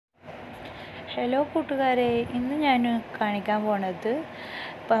Hello കൂട്ടുകാരെ, ഇന്ന് ഞാൻ കാണിക്കാൻ പോണത്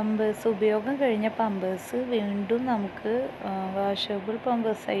പമ്പേഴ്സ്, ഉപയോഗം കഴിഞ്ഞ പമ്പേഴ്സ് വീണ്ടും നമുക്ക് വാഷബിൾ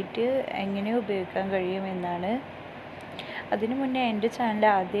പമ്പേഴ്സായിട്ട് എങ്ങനെ ഉപയോഗിക്കാൻ കഴിയുമെന്നാണ്. അതിനു മുന്നേ എൻ്റെ ചാനൽ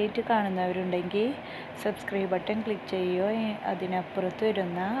ആദ്യമായിട്ട് കാണുന്നവരുണ്ടെങ്കിൽ സബ്സ്ക്രൈബ് ബട്ടൺ ക്ലിക്ക് ചെയ്യുകയോ അതിനപ്പുറത്ത്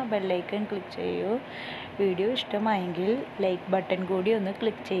വരുന്ന ബെല്ലൈക്കൺ ക്ലിക്ക് ചെയ്യുകയോ, വീഡിയോ ഇഷ്ടമായെങ്കിൽ ലൈക്ക് ബട്ടൺ കൂടി ഒന്ന്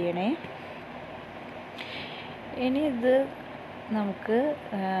ക്ലിക്ക് ചെയ്യണേ. ഇനി ഇത് നമുക്ക്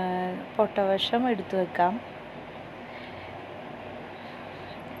പൊട്ടവശം എടുത്തു വെക്കാം.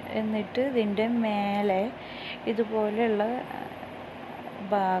 എന്നിട്ട് ഇതിൻ്റെ മേലെ ഇതുപോലെയുള്ള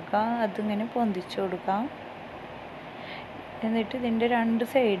ഭാഗം അതിങ്ങനെ പൊന്തിച്ചു കൊടുക്കാം. എന്നിട്ട് ഇതിൻ്റെ രണ്ട്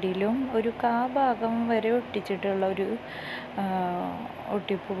സൈഡിലും ഒരു ഭാഗം വരെ ഒട്ടിച്ചിട്ടുള്ള ഒരു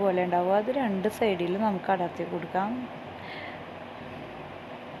ഒട്ടിപ്പ് പോലെ ഉണ്ടാവും. അത് രണ്ട് സൈഡിലും നമുക്ക് അടർത്തി കൊടുക്കാം.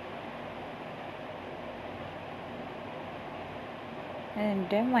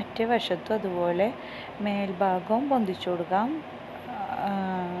 അതിൻ്റെ മറ്റേ വശത്തും അതുപോലെ മേൽഭാഗവും പൊന്തിച്ചു കൊടുക്കാം.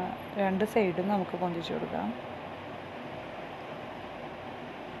 രണ്ട് സൈഡും നമുക്ക് പൊന്തിച്ചു കൊടുക്കാം.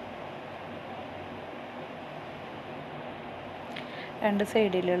 രണ്ട്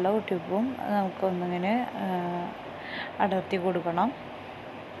സൈഡിലുള്ള ഒട്ടിപ്പും നമുക്കൊന്നിങ്ങനെ അടർത്തി കൊടുക്കണം.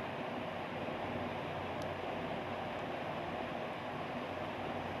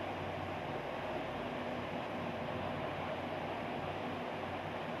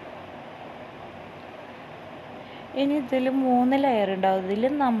 ഇനി ഇതിൽ 3 ലെയർ ഉണ്ടാവും. ഇതിൽ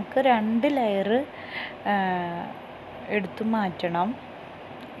നമുക്ക് 2 ലെയർ എടുത്തു മാറ്റണം.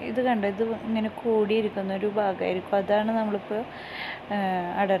 ഇത് കണ്ടോ, ഇത് ഇങ്ങനെ കൂടിയിരിക്കുന്ന ഒരു ഭാഗമായിരിക്കും. അതാണ് നമ്മളിപ്പോൾ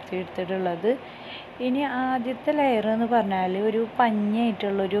അടർത്തി എടുത്തിട്ടുള്ളത്. ഇനി ആദ്യത്തെ ലെയർ എന്ന് പറഞ്ഞാൽ ഒരു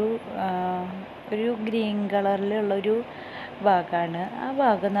പഞ്ഞയായിട്ടുള്ളൊരു ഒരു ഗ്രീൻ കളറിലുള്ളൊരു ഭാഗമാണ്. ആ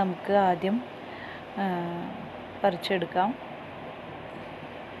ഭാഗം നമുക്ക് ആദ്യം പറിച്ചെടുക്കാം.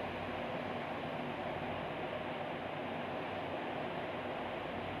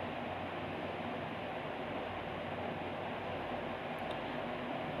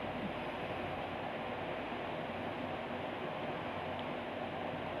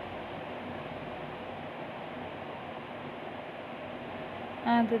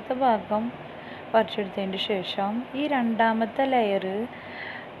 ആദ്യത്തെ ഭാഗം പറിച്ചെടുത്തതിന് ശേഷം ഈ രണ്ടാമത്തെ ലെയർ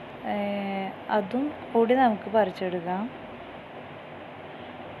അതും കൂടി നമുക്ക് പറിച്ചെടുക്കാം.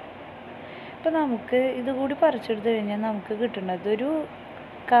 ഇപ്പം നമുക്ക് ഇതുകൂടി പറിച്ചെടുത്ത് കഴിഞ്ഞാൽ നമുക്ക് കിട്ടുന്നത് ഒരു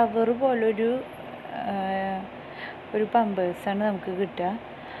കവറ് പോലൊരു പമ്പേഴ്സാണ് നമുക്ക് കിട്ടുക.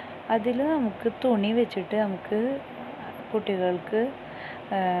 അതിൽ നമുക്ക് തുണി വെച്ചിട്ട് നമുക്ക് കുട്ടികൾക്ക്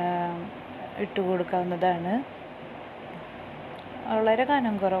ഇട്ട് കൊടുക്കാവുന്നതാണ്. വളരെ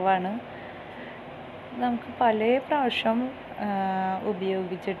കനം കുറവാണ്. നമുക്ക് പല പ്രാവശ്യം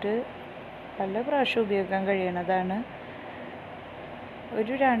ഉപയോഗിക്കാൻ കഴിയുന്നതാണ്.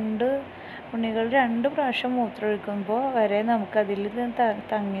 ഒരു ഉണ്ണികൾ 2 പ്രാവശ്യം മൂത്രമൊഴിക്കുമ്പോൾ വരെ നമുക്കതിൽ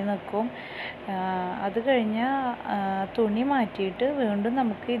തങ്ങി നിൽക്കും. അത് കഴിഞ്ഞാൽ തുണി മാറ്റിയിട്ട് വീണ്ടും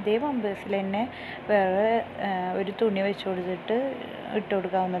നമുക്ക് ഇതേ പമ്പേഴ്സിൽ തന്നെ വേറെ ഒരു തുണി വെച്ച് കൊടുത്തിട്ട് ഇട്ട്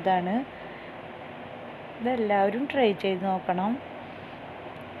കൊടുക്കാവുന്നതാണ്. ഇതെല്ലാവരും ട്രൈ ചെയ്ത് നോക്കണം.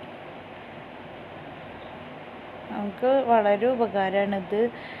 നമുക്ക് വളരെ ഉപകാരമാണിത്.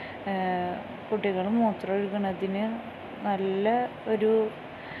 കുട്ടികൾ മൂത്രമൊഴിക്കുന്നതിന് നല്ല ഒരു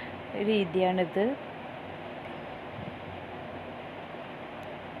രീതിയാണിത്.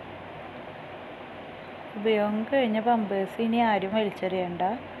 ഉപയോഗം കഴിഞ്ഞ പമ്പേഴ്സ് ഇനി ആരും വലിച്ചെറിയണ്ട.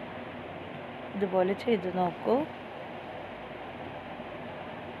 ഇതുപോലെ ചെയ്ത് നോക്കൂ.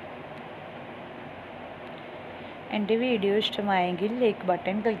 എൻ്റെ വീഡിയോ ഇഷ്ടമായെങ്കിൽ ലൈക്ക്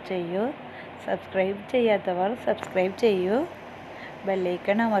ബട്ടൺ ക്ലിക്ക് ചെയ്യൂ. സബ്സ്ക്രൈബ് ചെയ്യാത്തവർ സബ്സ്ക്രൈബ് ചെയ്യൂ.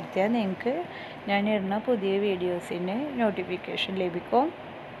 ബെല്ലൈക്കൺ അമർത്തിയാൽ നിങ്ങൾക്ക് ഞാൻ ഇടുന്ന പുതിയ വീഡിയോസിന് നോട്ടിഫിക്കേഷൻ ലഭിക്കും.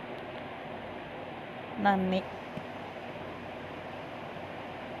 നന്ദി.